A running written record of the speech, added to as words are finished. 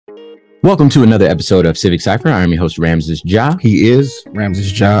Welcome to another episode of Civic Cypher. I am your host, Ramses Ja. He is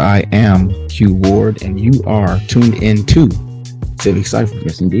Ramses Ja. I am Q Ward, and you are tuned in to Civic Cypher.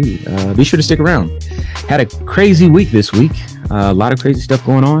 Yes, indeed. Be sure to stick around. Had a crazy week this week. A lot of crazy stuff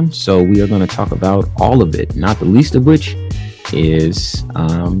going on. So we are going to talk about all of it, not the least of which is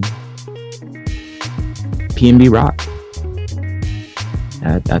PNB Rock.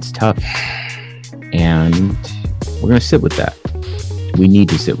 That's tough. And we're going to sit with that. We need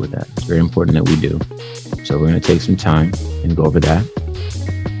to sit with that. It's very important that we do. So we're going to take some time and go over that.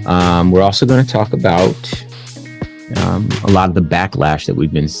 We're also going to talk about a lot of the backlash that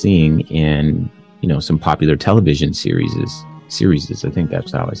we've been seeing in, some popular television series. I think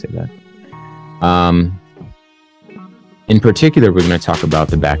that's how I say that. In particular, we're going to talk about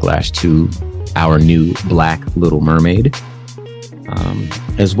the backlash to our new Black Little Mermaid,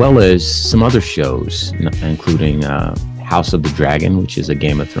 as well as some other shows, including House of the Dragon, which is a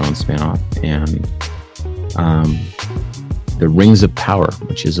Game of Thrones spinoff, and The Rings of Power,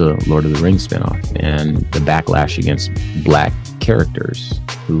 which is a Lord of the Rings spinoff, and the backlash against Black characters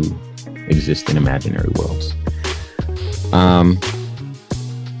who exist in imaginary worlds.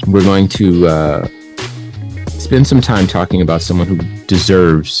 We're going to spend some time talking about someone who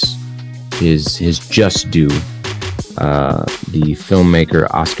deserves his just due, the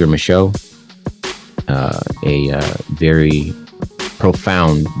filmmaker Oscar Micheaux. A very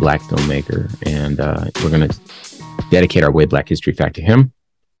profound Black filmmaker, and we're going to dedicate our Way Black History Fact to him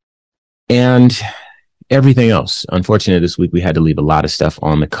and everything else. Unfortunately, this week we had to leave a lot of stuff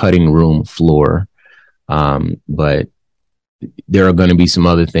on the cutting room floor, but there are going to be some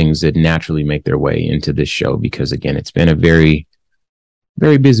other things that naturally make their way into this show because, again, it's been a very,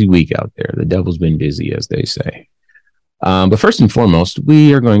 very busy week out there. The devil's been busy, as they say. But first and foremost,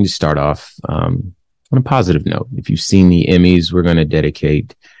 we are going to start off on a positive note. If you've seen the Emmys, we're going to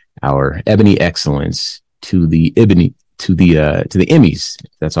dedicate our Ebony Excellence to the Emmys.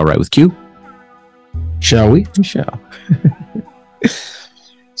 If that's all right with Q. Shall we? We shall.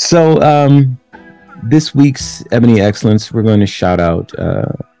 So this week's Ebony Excellence, we're going to shout out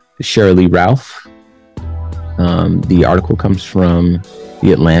Sheryl Lee Ralph. The article comes from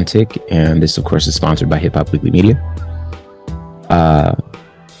The Atlantic, and this, of course, is sponsored by Hip Hop Weekly Media.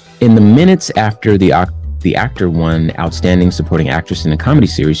 In the minutes after the actor won Outstanding Supporting Actress in a Comedy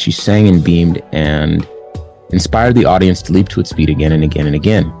Series, she sang and beamed and inspired the audience to leap to its feet again and again and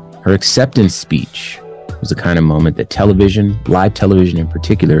again. Her acceptance speech was the kind of moment that television, live television in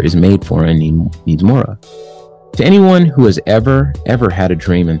particular, is made for and needs more of. To anyone who has ever had a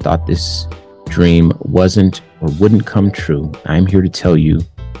dream and thought this dream wasn't or wouldn't come true, I'm here to tell you,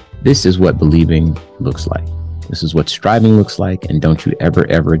 this is what believing looks like. This is what striving looks like, and don't you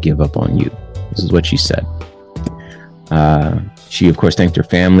ever give up on you. This is what she said. She, of course, thanked her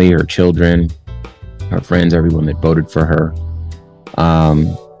family, her children, her friends, everyone that voted for her.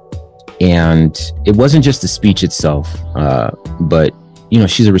 And it wasn't just the speech itself, but,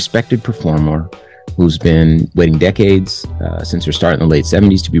 she's a respected performer who's been waiting decades since her start in the late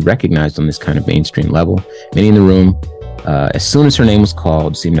 70s to be recognized on this kind of mainstream level. Many in the room, as soon as her name was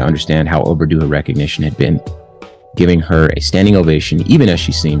called, seemed to understand how overdue her recognition had been, giving her a standing ovation, even as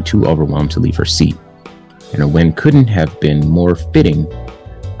she seemed too overwhelmed to leave her seat. And her win couldn't have been more fitting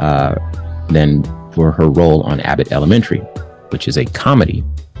than for her role on Abbott Elementary, which is a comedy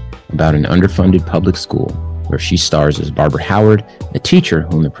about an underfunded public school where she stars as Barbara Howard, a teacher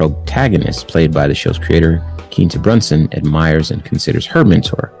whom the protagonist, played by the show's creator, Quinta Brunson, admires and considers her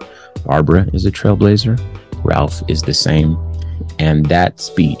mentor. Barbara is a trailblazer. Ralph is the same. And that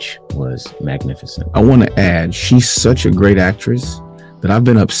speech was magnificent. I want to add, she's such a great actress that I've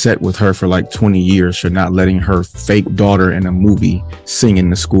been upset with her for like 20 years for not letting her fake daughter in a movie sing in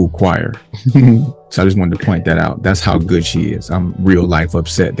the school choir. So I just wanted to point that out. That's how good she is. I'm real life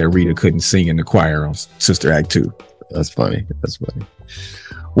upset that Rita couldn't sing in the choir on Sister Act 2. That's funny.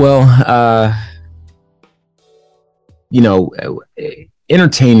 Well,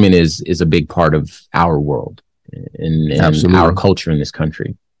 entertainment is a big part of our world. In our culture in this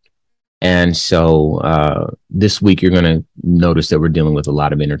country. And so this week you're going to notice that we're dealing with a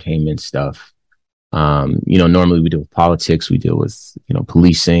lot of entertainment stuff. Normally we deal with politics, we deal with,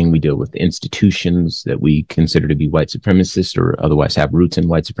 policing, we deal with institutions that we consider to be white supremacist or otherwise have roots in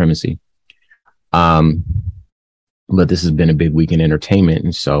white supremacy. But this has been a big week in entertainment.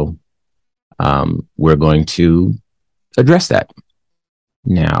 And so we're going to address that.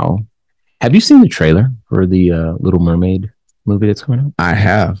 Now, have you seen the trailer for the Little Mermaid movie that's coming out? I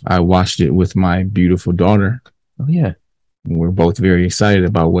have. I watched it with my beautiful daughter. Oh, yeah. We're both very excited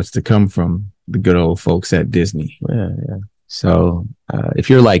about what's to come from the good old folks at Disney. Yeah. So if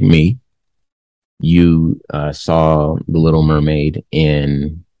you're like me, you saw The Little Mermaid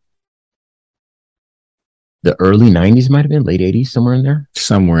in the early 90s, might have been late 80s, somewhere in there.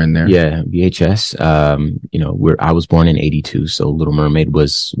 Somewhere in there. Yeah, VHS. I was born in 82, so Little Mermaid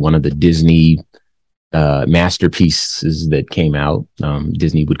was one of the Disney masterpieces that came out.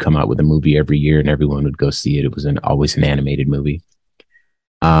 Disney would come out with a movie every year and everyone would go see it. It was always an animated movie.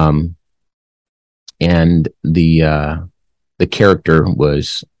 And the character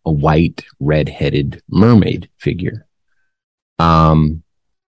was a white, red-headed mermaid figure. And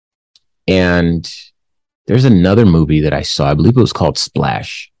there's another movie that I saw. I believe it was called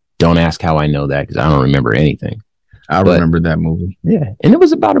Splash. Don't ask how I know that because I don't remember anything. I remember that movie. Yeah, and it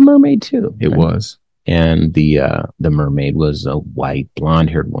was about a mermaid too. It was. And the mermaid was a white,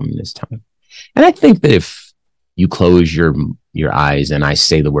 blonde-haired woman this time. And I think that if you close your eyes and I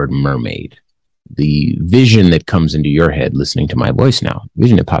say the word mermaid, the vision that comes into your head listening to my voice now,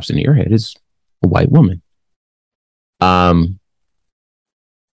 vision that pops into your head is a white woman. Now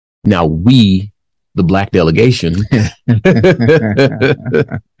we, the Black delegation,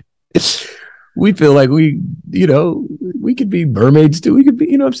 we feel like we could be mermaids too. We could be,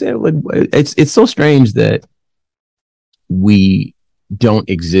 you know what I'm saying? Like, it's so strange that we don't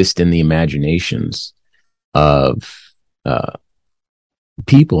exist in the imaginations of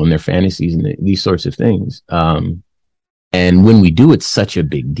people and their fantasies and these sorts of things. And when we do, it's such a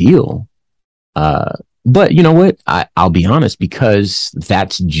big deal. But you know what? I'll be honest, because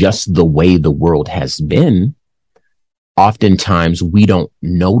that's just the way the world has been. Oftentimes we don't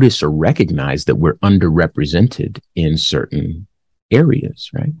notice or recognize that we're underrepresented in certain areas,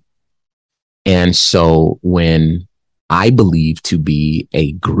 right? And so when I believe to be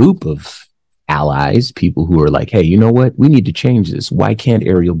a group of allies, people who are like, hey, you know what? We need to change this. Why can't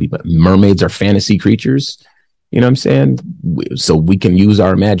Ariel be? But mermaids are fantasy creatures. You know what I'm saying? So we can use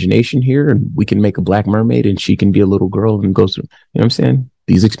our imagination here and we can make a black mermaid and she can be a little girl and go through, you know what I'm saying?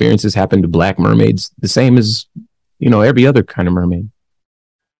 These experiences happen to black mermaids the same as, every other kind of mermaid.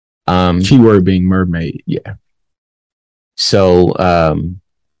 Keyword being mermaid. Yeah. So,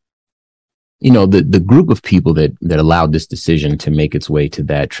 the group of people that allowed this decision to make its way to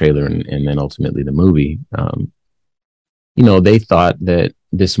that trailer and then ultimately the movie, they thought that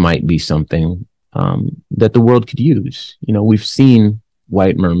this might be something that the world could use. We've seen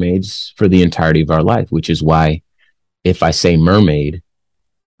white mermaids for the entirety of our life, which is why if I say mermaid,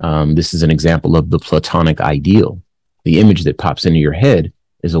 this is an example of the Platonic ideal. The image that pops into your head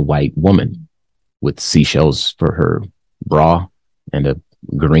is a white woman with seashells for her bra and a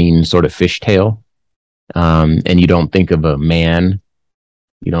green sort of fishtail. And you don't think of a man.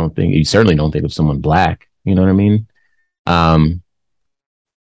 You certainly don't think of someone black. You know what I mean? And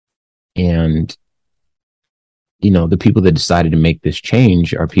the people that decided to make this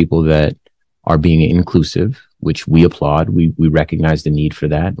change are people that are being inclusive, which we applaud. We recognize the need for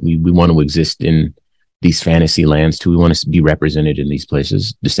that. We want to exist in these fantasy lands too. We want to be represented in these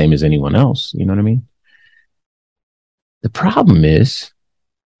places the same as anyone else. You know what I mean? The problem is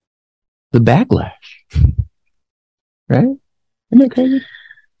the backlash, right? Isn't that crazy?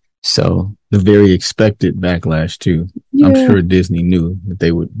 So the very expected backlash too. Yeah. I'm sure Disney knew that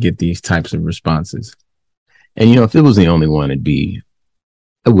they would get these types of responses. And if it was the only one, it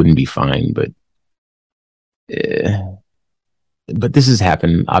wouldn't be fine. But this has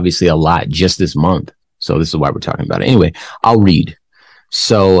happened obviously a lot just this month. So this is why we're talking about it. Anyway, I'll read.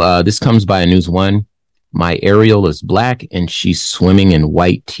 So this comes by News One. My Ariel is black and she's swimming in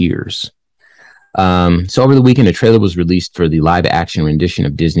white tears. So over the weekend, a trailer was released for the live action rendition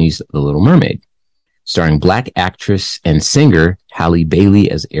of Disney's The Little Mermaid, starring black actress and singer Halle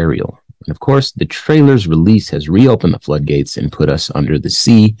Bailey as Ariel. And of course, the trailer's release has reopened the floodgates and put us under the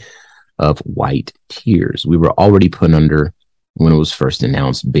sea of white tears. We were already put under when it was first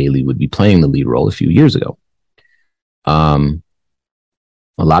announced Bailey would be playing the lead role a few years ago. A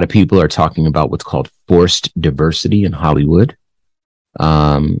lot of people are talking about what's called forced diversity in Hollywood.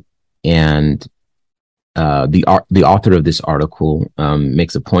 And the author of this article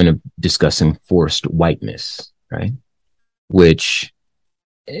makes a point of discussing forced whiteness, right? Which,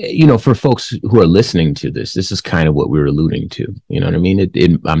 for folks who are listening to this is kind of what we're alluding to. You know what I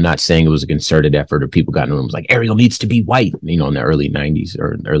mean? I'm not saying it was a concerted effort or people got in rooms like Ariel needs to be white, in the early 90s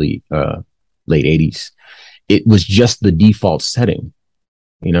or late 80s. It was just the default setting.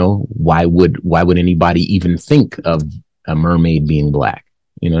 Why would anybody even think of a mermaid being black?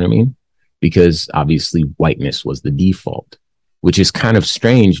 You know what I mean? Because obviously whiteness was the default, which is kind of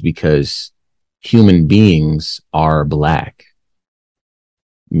strange because human beings are black.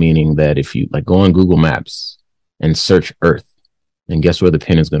 Meaning that if you go on Google Maps and search Earth, and guess where the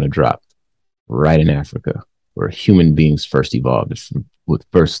pin is going to drop? right in Africa, where human beings first evolved with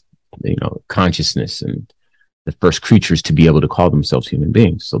first, consciousness and the first creatures to be able to call themselves human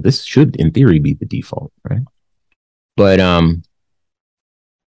beings. So this should, in theory, be the default, right? But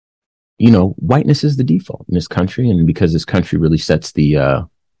whiteness is the default in this country, and because this country really sets the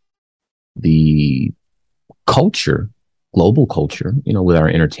culture, global culture, with our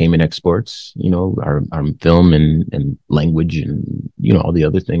entertainment exports, our film and language and, all the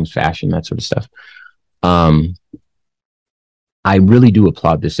other things, fashion, that sort of stuff. I really do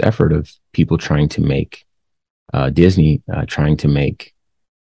applaud this effort of people trying to make Disney, trying to make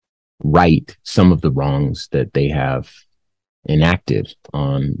right some of the wrongs that they have enacted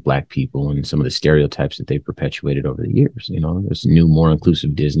on Black people and some of the stereotypes that they've perpetuated over the years. This new, more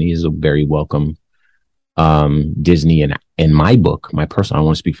inclusive Disney is a very welcome Disney. And in my book, my personal, I don't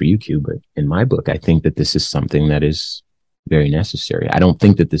want to speak for you, Q, but in my book, I think that this is something that is very necessary. I don't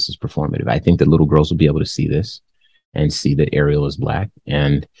think that this is performative. I think that little girls will be able to see this and see that Ariel is Black.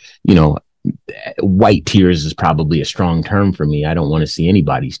 And, white tears is probably a strong term for me. I don't want to see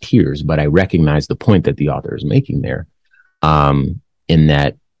anybody's tears, but I recognize the point that the author is making there. In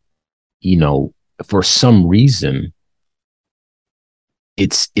that, for some reason,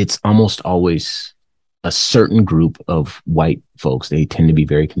 it's almost always a certain group of white folks. They tend to be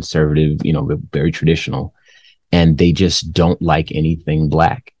very conservative, very traditional, and they just don't like anything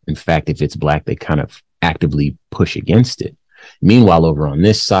Black. In fact, if it's Black, they kind of actively push against it. Meanwhile, over on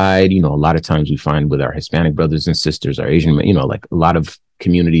this side, a lot of times we find with our Hispanic brothers and sisters, our Asian, like a lot of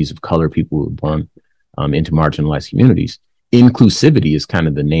communities of color, people who are born into marginalized communities, inclusivity is kind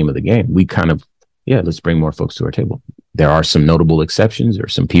of the name of the game. We kind of, let's bring more folks to our table. There are some notable exceptions. There are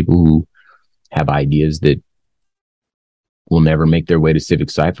some people who have ideas that will never make their way to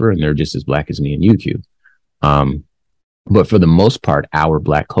Civic Cypher, and they're just as Black as me and UQ. But for the most part, our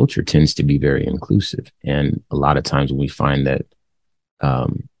Black culture tends to be very inclusive. And a lot of times when we find that,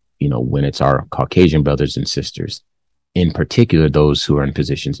 when it's our Caucasian brothers and sisters, in particular, those who are in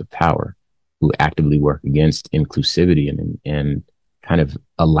positions of power, who actively work against inclusivity and kind of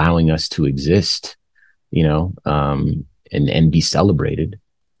allowing us to exist, and be celebrated,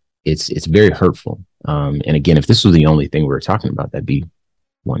 it's very hurtful. And again, if this was the only thing we were talking about, that'd be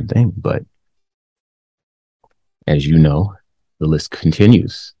one thing. But as you know, the list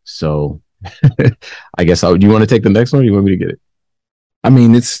continues. So I guess do you want to take the next one? Or you want me to get it? I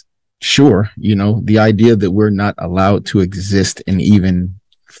mean, it's sure, the idea that we're not allowed to exist in even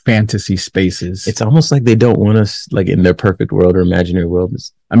fantasy spaces. It's almost like they don't want us like in their perfect world or imaginary world.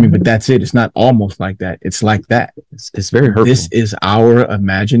 But that's it. It's not almost like that. It's like that. It's very hurtful. This is our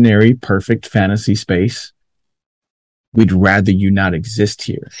imaginary perfect fantasy space. We'd rather you not exist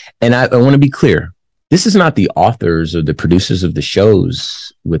here. And I want to be clear. This is not the authors or the producers of the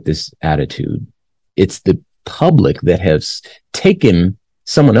shows with this attitude. It's the public that has taken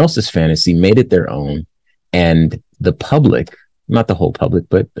someone else's fantasy, made it their own, and the public, not the whole public,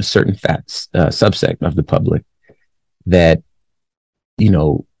 but a certain subsect of the public that,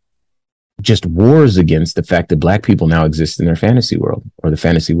 just wars against the fact that Black people now exist in their fantasy world, or the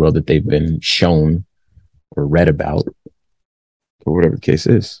fantasy world that they've been shown or read about, or whatever the case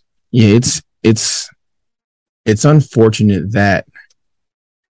is. Yeah, it's unfortunate that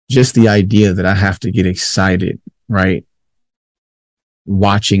just the idea that I have to get excited, right?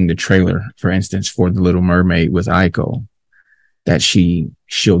 Watching the trailer, for instance, for The Little Mermaid with Aiko, that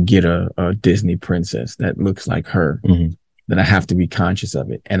she'll get a Disney princess that looks like her, that I have to be conscious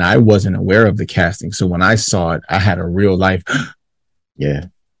of it. And I wasn't aware of the casting. So when I saw it, I had a real life. Yeah.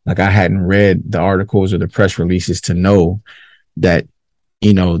 Like I hadn't read the articles or the press releases to know that,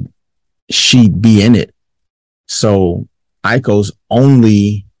 she'd be in it. So Aiko's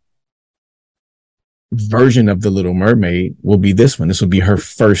only version of The Little Mermaid will be this one. This will be her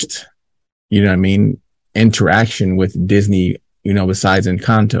first, interaction with Disney, besides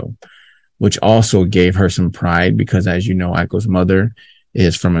Encanto, which also gave her some pride because, as you know, Aiko's mother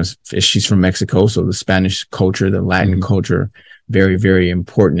she's from Mexico. So the Spanish culture, the Latin culture, very, very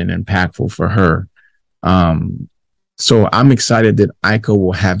important and impactful for her. So I'm excited that Aiko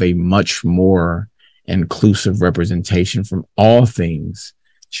will have a much more inclusive representation from all things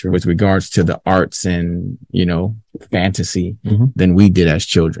with regards to the arts and, fantasy than we did as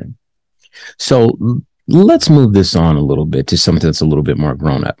children. So let's move this on a little bit to something that's a little bit more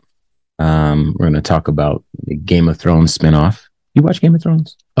grown up. We're going to talk about the Game of Thrones spinoff. You watch Game of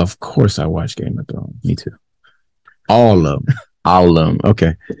Thrones? Of course I watch Game of Thrones. Me too. All of them. All of them.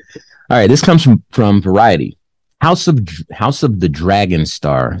 Okay. All right. This comes from Variety. House of the Dragon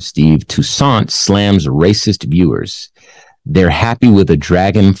star Steve Toussaint slams racist viewers. They're happy with a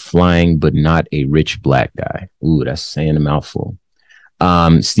dragon flying, but not a rich black guy. Ooh, that's saying a mouthful.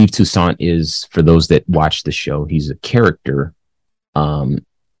 Steve Toussaint is, for those that watch the show, he's a character. I'm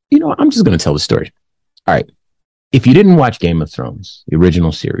just going to tell the story. All right. If you didn't watch Game of Thrones, the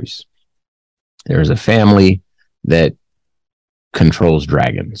original series, there's a family that controls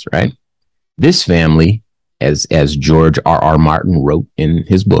dragons, right? This family, as George R.R. Martin wrote in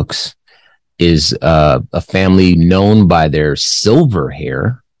his books, is a family known by their silver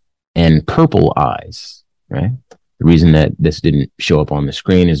hair and purple eyes, right? The reason that this didn't show up on the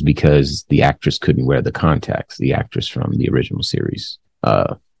screen is because the actress couldn't wear the contacts. The actress from the original series,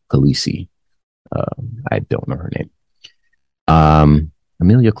 Khaleesi, I don't know her name.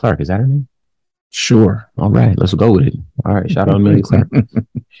 Emilia Clarke, is that her name? Sure. All right, let's go with it. All right, shout out Emilia Clarke.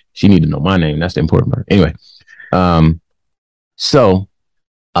 She need to know my name. That's the important part. Anyway,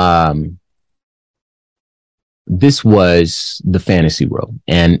 this was the fantasy world,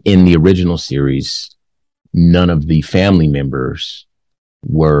 and in the original series, none of the family members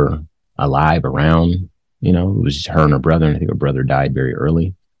were alive around. It was just her and her brother, and I think her brother died very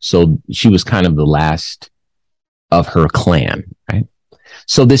early. So she was kind of the last of her clan, right?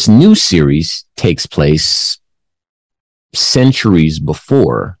 So this new series takes place centuries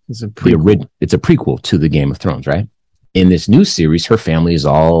before. It's a prequel to the Game of Thrones, right? In this new series, her family is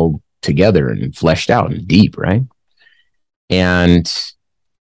all together and fleshed out and deep, right? And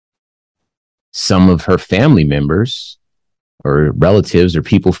some of her family members or relatives or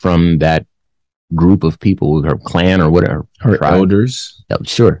people from that group of people, her clan or whatever, her tribe, elders.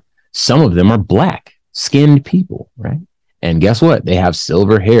 Sure. Some of them are black skinned people, right? And guess what? They have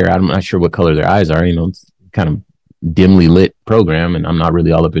silver hair. I'm not sure what color their eyes are. It's kind of dimly lit program, and I'm not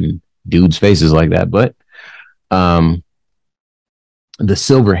really all up in dudes' faces like that. But the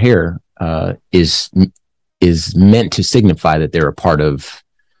silver hair is meant to signify that they're a part of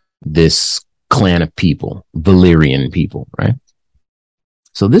this clan of people, Valyrian people, right?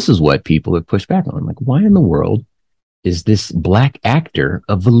 So this is what people have pushed back on. Like, why in the world is this black actor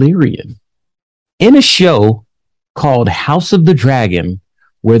a Valyrian in a show called House of the Dragon,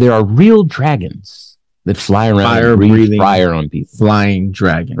 where there are real dragons that fly around and breathe fire on people? Flying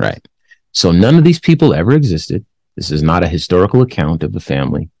dragons. Right. So none of these people ever existed. This is not a historical account of the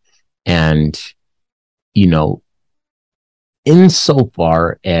family. And,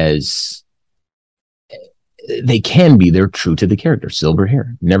 insofar as they can be, they're true to the character, silver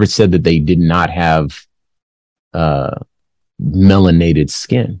hair. Never said that they did not have melanated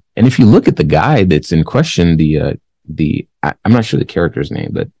skin. And if you look at the guy that's in question, I'm not sure the character's name,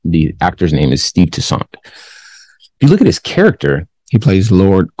 but the actor's name is Steve Toussaint. If you look at his character, he plays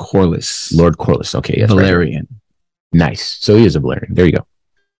Lord Corlys. Lord Corlys. Okay. Yes, Valyrian. Right. Nice. So he is a Valyrian. There you go.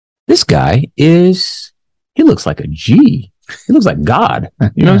 This guy he looks like a G. He looks like God.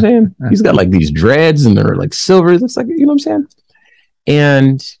 You know what I'm saying? He's got like these dreads and they're like silver. It looks like, you know what I'm saying?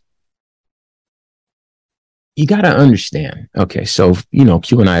 And you got to understand. Okay. So,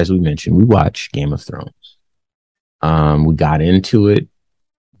 Q and I, as we mentioned, we watch Game of Thrones. We got into it.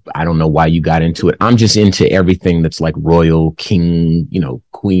 I don't know why you got into it. I'm just into everything that's like royal, king,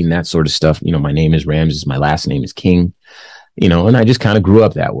 queen, that sort of stuff. My name is Ramses. My last name is King, and I just kind of grew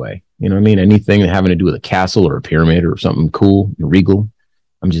up that way. You know what I mean? Anything having to do with a castle or a pyramid or something cool and regal,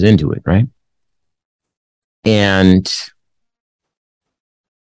 I'm just into it. Right. And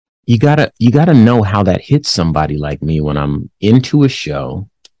you gotta know how that hits somebody like me when I'm into a show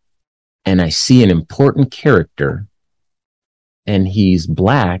and I see an important character and he's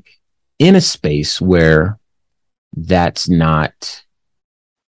black in a space where that's not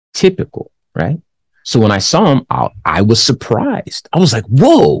typical, right? So when I saw him, I was surprised. I was like,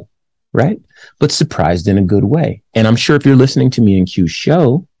 whoa, right? But surprised in a good way. And I'm sure if you're listening to me in Q's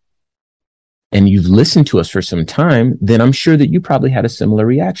show and you've listened to us for some time, then I'm sure that you probably had a similar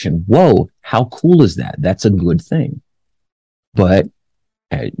reaction. Whoa, how cool is that? That's a good thing. But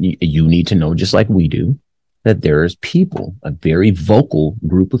you need to know, just like we do, that there's people, a very vocal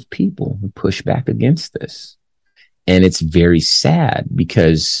group of people who push back against this. And it's very sad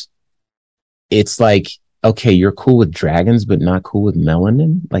because it's like, okay, you're cool with dragons, but not cool with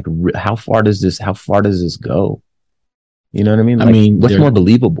melanin. Like, how far does this go? You know what I mean? Like, what's more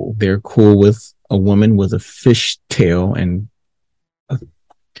believable? They're cool with a woman with a fish tail and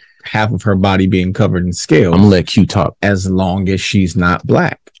half of her body being covered in scales. I'm gonna let Q talk. As long as she's not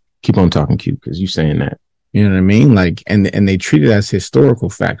black. Keep on talking, Q, because you're saying that. You know what I mean? Like, and they treat it as historical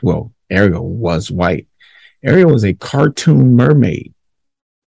fact. Well, Ariel was white. Ariel was a cartoon mermaid.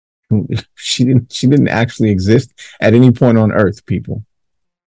 She didn't actually exist at any point on Earth, people.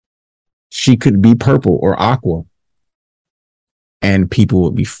 She could be purple or aqua. and people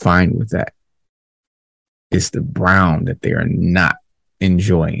would be fine with that. It's the brown that they are not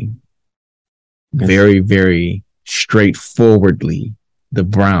enjoying. Very, very straightforwardly, the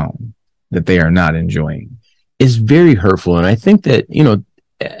brown that they are not enjoying. Is very hurtful. And I think that,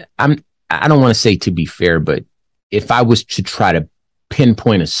 I don't want to say to be fair, but if I was to try to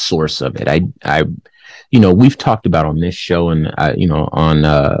pinpoint a source of it, we've talked about on this show and, on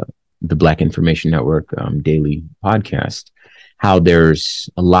the Black Information Network daily podcast, how there's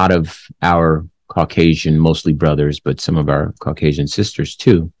a lot of our Caucasian, mostly brothers, but some of our Caucasian sisters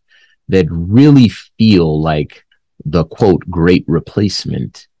too, that really feel like the quote great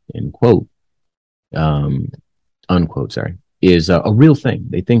replacement, end quote, unquote, sorry, is a real thing.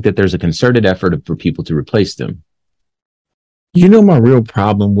 They think that there's a concerted effort for people to replace them. You know, my real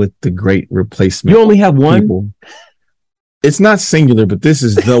problem with the great replacement. You only have one? People, it's not singular, but this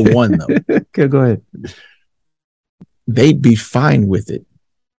is the one though. Okay, go ahead. They'd be fine with it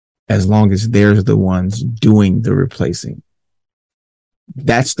as long as they're the ones doing the replacing.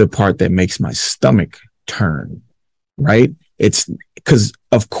 That's the part that makes my stomach turn, right? It's because,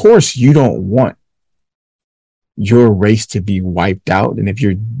 of course, you don't want your race to be wiped out. And if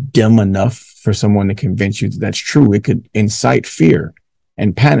you're dumb enough for someone to convince you that that's true, it could incite fear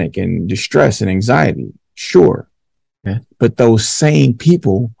and panic and distress and anxiety. Sure. Yeah. But those same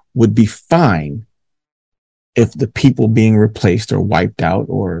people would be fine if the people being replaced or wiped out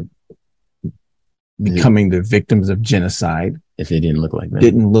or becoming the victims of genocide, if they didn't look like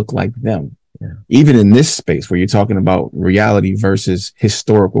them. Yeah. Even in this space where you're talking about reality versus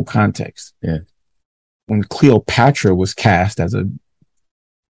historical context. Yeah. When Cleopatra was cast as a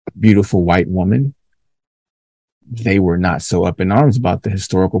beautiful white woman, they were not so up in arms about the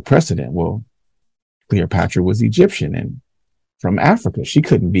historical precedent. Well, Cleopatra was Egyptian and from Africa. She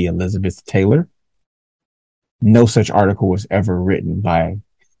couldn't be Elizabeth Taylor. No such article was ever written by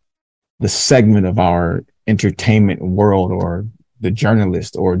the segment of our entertainment world or the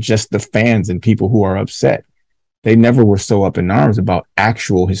journalists or just the fans and people who are upset. They never were so up in arms about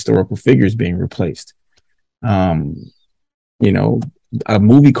actual historical figures being replaced. A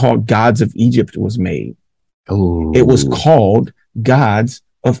movie called Gods of Egypt was made. Oh, it was called Gods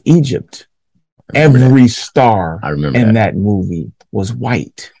of Egypt. Every star in that movie was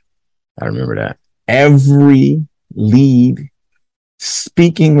white. I remember that. Every lead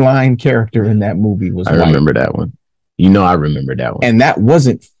speaking line character in that movie was white. I remember that one. I remember that one. And that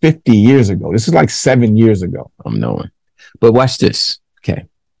wasn't 50 years ago. This is like 7 years ago. I'm knowing. But watch this. Okay.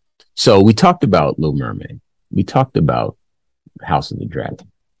 So we talked about Little Mermaid. We talked about House of the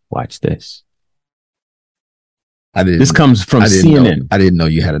Dragon. Watch this. This comes from CNN. I didn't know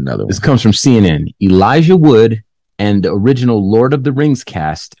you had another one. This comes from CNN. Elijah Wood and the original Lord of the Rings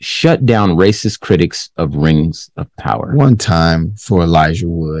cast shut down racist critics of Rings of Power. One time for Elijah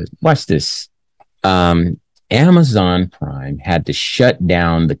Wood. Watch this. Amazon Prime had to shut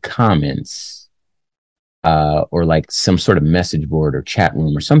down the comments or like some sort of message board or chat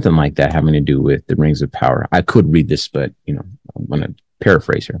room or something like that having to do with the Rings of Power. I could read this, but I'm going to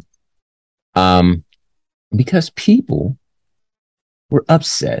paraphrase here. Because people were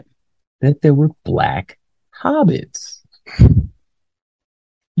upset that there were black hobbits.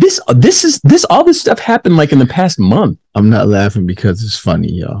 All this stuff happened like in the past month. I'm not laughing because it's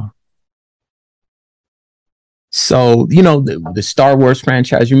funny, y'all. So, the Star Wars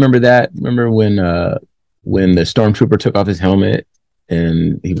franchise, you remember that? Remember when the Stormtrooper took off his helmet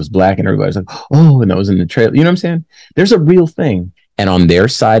and he was black and everybody's like, oh, and that was in the trailer. You know what I'm saying? There's a real thing. And on their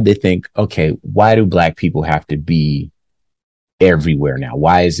side, they think, okay, why do black people have to be everywhere now?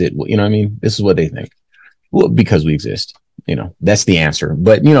 Why is it, you know what I mean? This is what they think. Well, because we exist, that's the answer.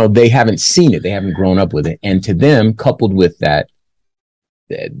 But, they haven't seen it. They haven't grown up with it. And to them, coupled with that,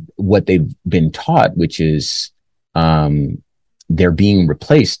 what they've been taught, which is they're being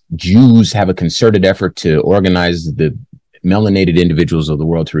replaced. Jews have a concerted effort to organize the melanated individuals of the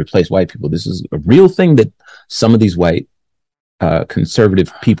world to replace white people. This is a real thing that some of these white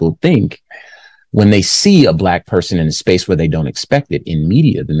conservative people think. When they see a black person in a space where they don't expect it in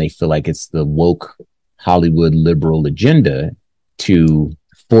media, then they feel like it's the woke Hollywood liberal agenda to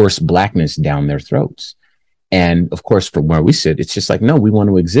force blackness down their throats. And of course, from where we sit, it's just like, no, we want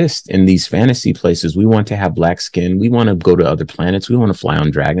to exist in these fantasy places. We want to have black skin. We want to go to other planets. We want to fly on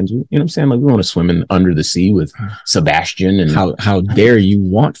dragons. You know what I'm saying? Like, we want to swim under the sea with Sebastian. And how dare you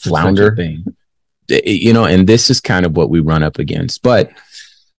want flounder thing? And this is kind of what we run up against. But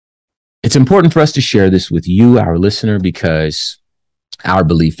it's important for us to share this with you, our listener, because our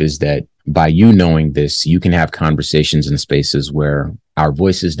belief is that by you knowing this, you can have conversations in spaces where our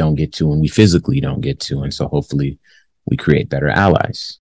voices don't get to and we physically don't get to. And so hopefully we create better allies.